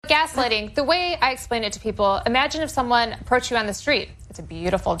gaslighting, the way I explain it to people, imagine if someone approached you on the street. It's a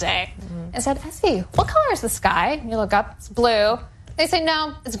beautiful day. And said, Essie, what color is the sky? And you look up, it's blue. They say,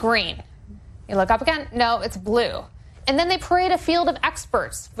 no, it's green. You look up again, no, it's blue. And then they parade a field of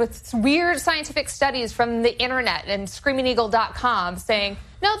experts with weird scientific studies from the internet and screamingeagle.com saying,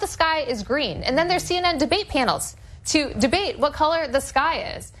 no, the sky is green. And then there's CNN debate panels to debate what color the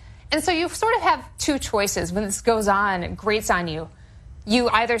sky is. And so you sort of have two choices when this goes on and grates on you. You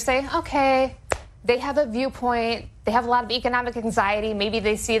either say, okay, they have a viewpoint, they have a lot of economic anxiety, maybe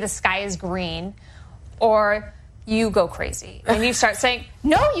they see the sky is green, or you go crazy and you start saying,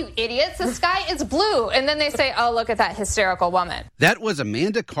 no, you idiots, the sky is blue. And then they say, oh, look at that hysterical woman. That was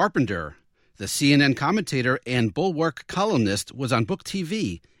Amanda Carpenter. The CNN commentator and Bulwark columnist was on Book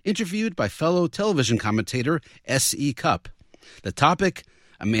TV, interviewed by fellow television commentator S.E. Cupp. The topic,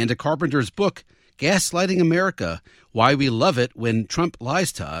 Amanda Carpenter's book, Gaslighting America, Why We Love It When Trump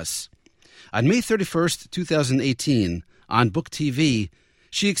Lies to Us. On May 31st, 2018, on Book TV,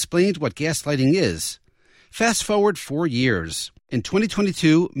 she explained what gaslighting is. Fast forward 4 years. In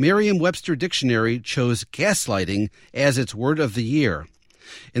 2022, Merriam-Webster Dictionary chose gaslighting as its word of the year.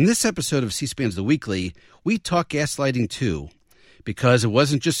 In this episode of C-SPAN's The Weekly, we talk gaslighting too. Because it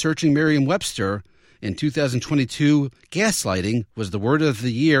wasn't just searching Merriam-Webster. In 2022, gaslighting was the word of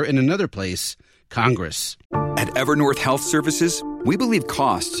the year in another place, Congress. At Evernorth Health Services, we believe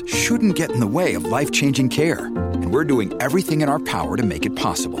costs shouldn't get in the way of life-changing care. And we're doing everything in our power to make it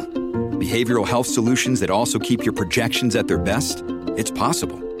possible. Behavioral health solutions that also keep your projections at their best? It's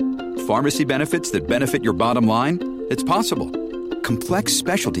possible. Pharmacy benefits that benefit your bottom line? It's possible. Complex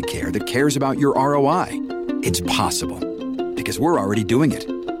specialty care that cares about your ROI? It's possible. Because we're already doing it.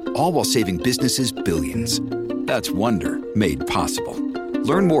 All while saving businesses billions. That's Wonder made possible.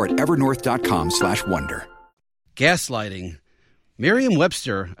 Learn more at evernorth.com/wonder. Gaslighting.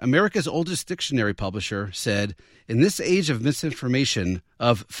 Merriam-Webster, America's oldest dictionary publisher, said, in this age of misinformation,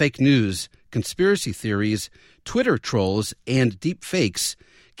 of fake news, conspiracy theories, Twitter trolls, and deep fakes,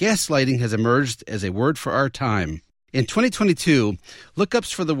 gaslighting has emerged as a word for our time. In 2022,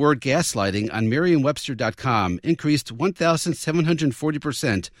 lookups for the word gaslighting on Merriam-Webster.com increased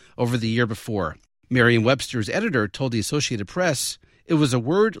 1,740% over the year before. Merriam-Webster's editor told the Associated Press it was a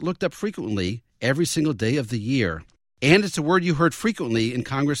word looked up frequently every single day of the year. And it's a word you heard frequently in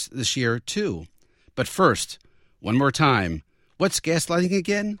Congress this year, too. But first, one more time, what's gaslighting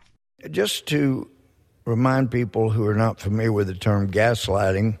again? Just to remind people who are not familiar with the term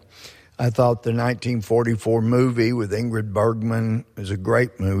gaslighting, I thought the 1944 movie with Ingrid Bergman is a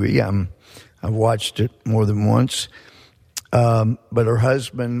great movie. I've watched it more than once. But her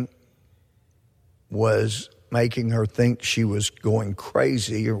husband was making her think she was going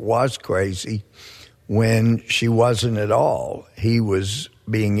crazy or was crazy when she wasn't at all. He was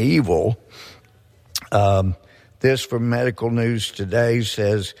being evil. This from Medical News Today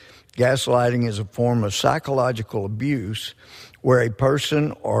says, gaslighting is a form of psychological abuse where a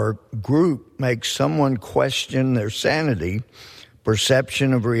person or group makes someone question their sanity,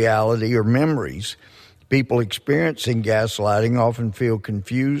 perception of reality, or memories. People experiencing gaslighting often feel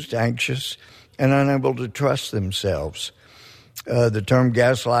confused, anxious, and unable to trust themselves. The term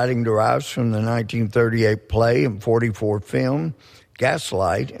gaslighting derives from the 1938 play and 44 film,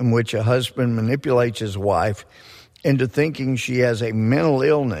 Gaslight, in which a husband manipulates his wife into thinking she has a mental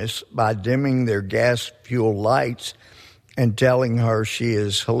illness by dimming their gas-fueled lights and telling her she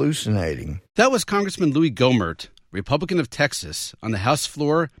is hallucinating. That was Congressman Louis Gohmert, Republican of Texas, on the House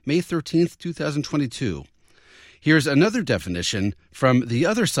floor May 13th, 2022. Here's another definition from the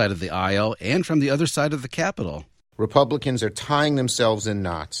other side of the aisle and from the other side of the Capitol. Republicans are tying themselves in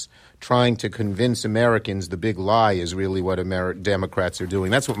knots, trying to convince Americans the big lie is really what Democrats are doing.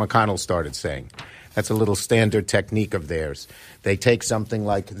 That's what McConnell started saying. That's a little standard technique of theirs. They take something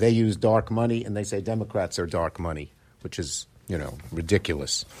like they use dark money and they say Democrats are dark money, which is,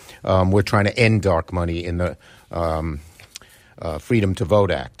 ridiculous. We're trying to end dark money in the Freedom to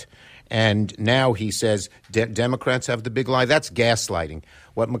Vote Act. And now he says Democrats have the big lie. That's gaslighting.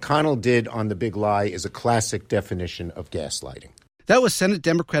 What McConnell did on the big lie is a classic definition of gaslighting. That was Senate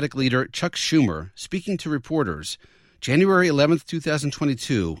Democratic leader Chuck Schumer speaking to reporters January 11th,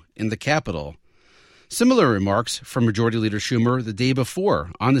 2022 in the Capitol. Similar remarks from Majority Leader Schumer the day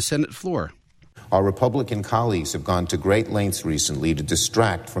before on the Senate floor. Our Republican colleagues have gone to great lengths recently to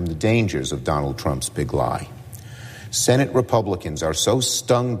distract from the dangers of Donald Trump's big lie. Senate Republicans are so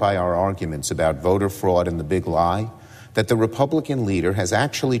stung by our arguments about voter fraud and the big lie that the Republican leader has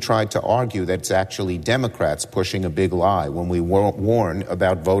actually tried to argue that it's actually Democrats pushing a big lie when we warn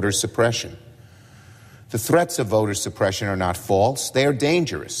about voter suppression. The threats of voter suppression are not false. They are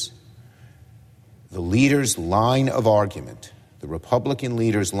dangerous. The leader's line of argument, the Republican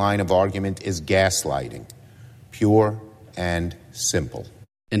leader's line of argument, is gaslighting, pure and simple.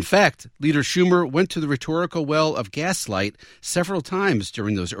 In fact, Leader Schumer went to the rhetorical well of gaslight several times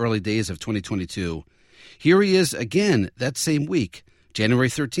during those early days of 2022. Here he is again that same week, January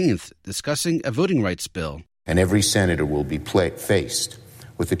 13th, discussing a voting rights bill. And every senator will be faced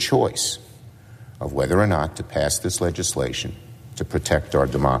with a choice of whether or not to pass this legislation to protect our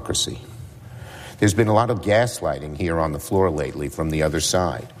democracy. There's been a lot of gaslighting here on the floor lately from the other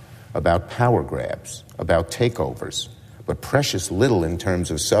side about power grabs, about takeovers, but precious little in terms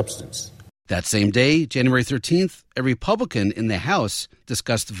of substance. That same day, January 13th, a Republican in the House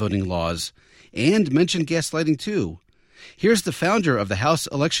discussed voting laws and mentioned gaslighting too. Here's the founder of the House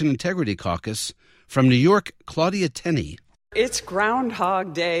Election Integrity Caucus from New York, Claudia Tenney. It's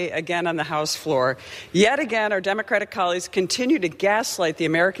Groundhog Day again on the House floor. Yet again, our Democratic colleagues continue to gaslight the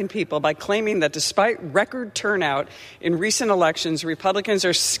American people by claiming that despite record turnout in recent elections, Republicans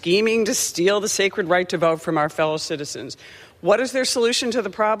are scheming to steal the sacred right to vote from our fellow citizens. What is their solution to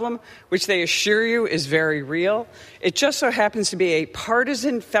the problem, which they assure you is very real? It just so happens to be a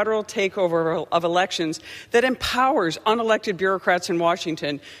partisan federal takeover of elections that empowers unelected bureaucrats in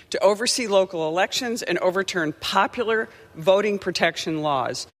Washington to oversee local elections and overturn popular voting protection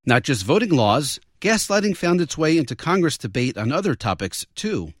laws. Not just voting laws, gaslighting found its way into Congress debate on other topics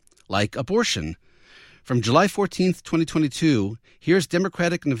too, like abortion. From July 14th, 2022, here's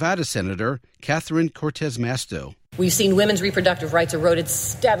Democratic Nevada Senator Catherine Cortez Masto. We've seen women's reproductive rights eroded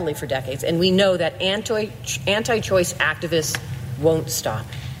steadily for decades, and we know that anti-choice activists won't stop.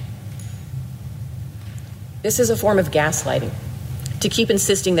 This is a form of gaslighting to keep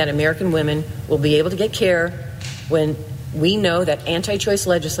insisting that American women will be able to get care when we know that anti-choice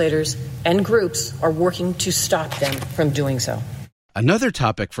legislators and groups are working to stop them from doing so. Another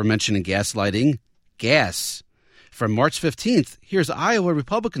topic for mentioning gaslighting, gas. From March 15th, here's Iowa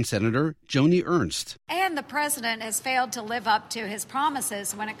Republican Senator Joni Ernst. And the president has failed to live up to his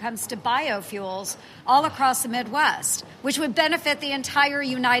promises when it comes to biofuels all across the Midwest, which would benefit the entire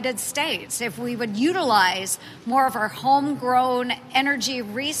United States if we would utilize more of our homegrown energy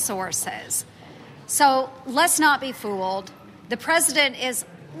resources. So let's not be fooled. The president is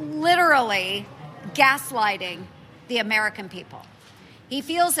literally gaslighting the American people. He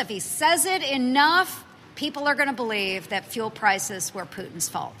feels if he says it enough, people are going to believe that fuel prices were Putin's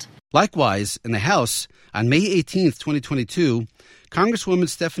fault. Likewise, in the House, on May 18th, 2022, Congresswoman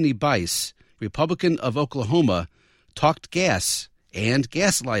Stephanie Bice, Republican of Oklahoma, talked gas and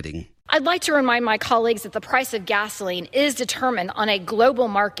gaslighting. I'd like to remind my colleagues that the price of gasoline is determined on a global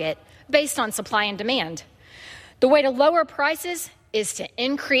market based on supply and demand. The way to lower prices is to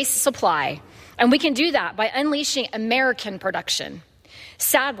increase supply, and we can do that by unleashing American production.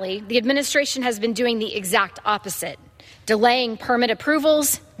 Sadly, the administration has been doing the exact opposite, delaying permit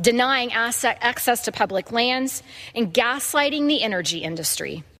approvals, denying access to public lands, and gaslighting the energy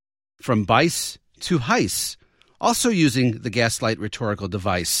industry. From Bice to Heiss, also using the gaslight rhetorical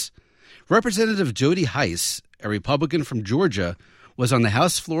device. Representative Jody Heiss, a Republican from Georgia, was on the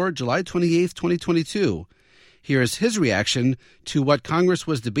House floor July 28, 2022. Here's his reaction to what Congress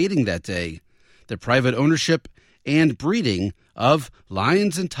was debating that day, the private ownership and breeding of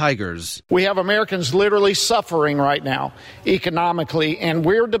lions and tigers. We have Americans literally suffering right now economically, and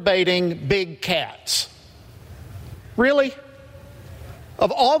we're debating big cats. Really?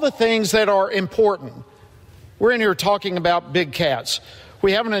 Of all the things that are important, we're in here talking about big cats.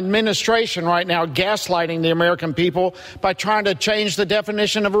 We have an administration right now gaslighting the American people by trying to change the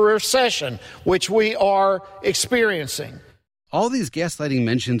definition of a recession, which we are experiencing. All these gaslighting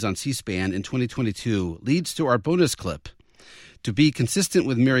mentions on C-SPAN in 2022 leads to our bonus clip. To be consistent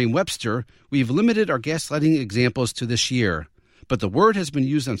with Merriam-Webster, we've limited our gaslighting examples to this year, but the word has been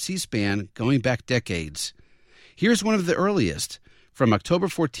used on C-SPAN going back decades. Here's one of the earliest, from October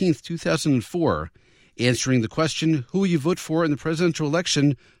 14th, 2004, answering the question, who will you vote for in the presidential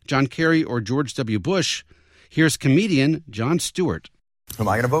election, John Kerry or George W. Bush? Here's comedian Jon Stewart. Who am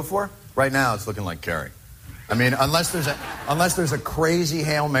I going to vote for? Right now, it's looking like Kerry. I mean, unless there's a crazy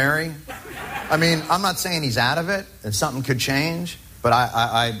Hail Mary. I mean, I'm not saying he's out of it and something could change, but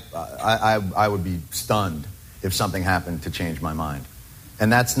I would be stunned if something happened to change my mind.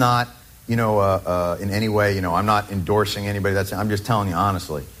 And that's not, in any way, I'm not endorsing anybody. I'm just telling you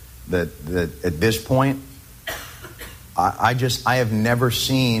honestly that at this point, I have never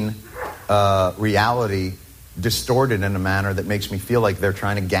seen reality distorted in a manner that makes me feel like they're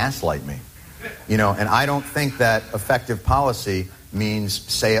trying to gaslight me. And I don't think that effective policy means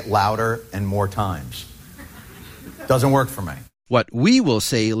say it louder and more times. Doesn't work for me. What we will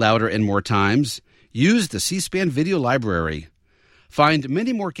say louder and more times, use the C-SPAN video library. Find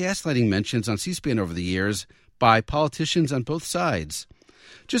many more gaslighting mentions on C-SPAN over the years by politicians on both sides.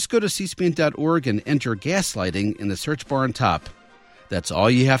 Just go to cspan.org and enter gaslighting in the search bar on top. That's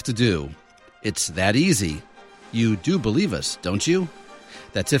all you have to do. It's that easy. You do believe us, don't you?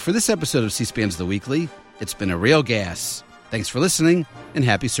 That's it for this episode of C-SPAN's The Weekly. It's been a real gas. Thanks for listening, and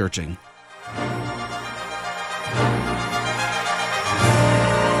happy searching.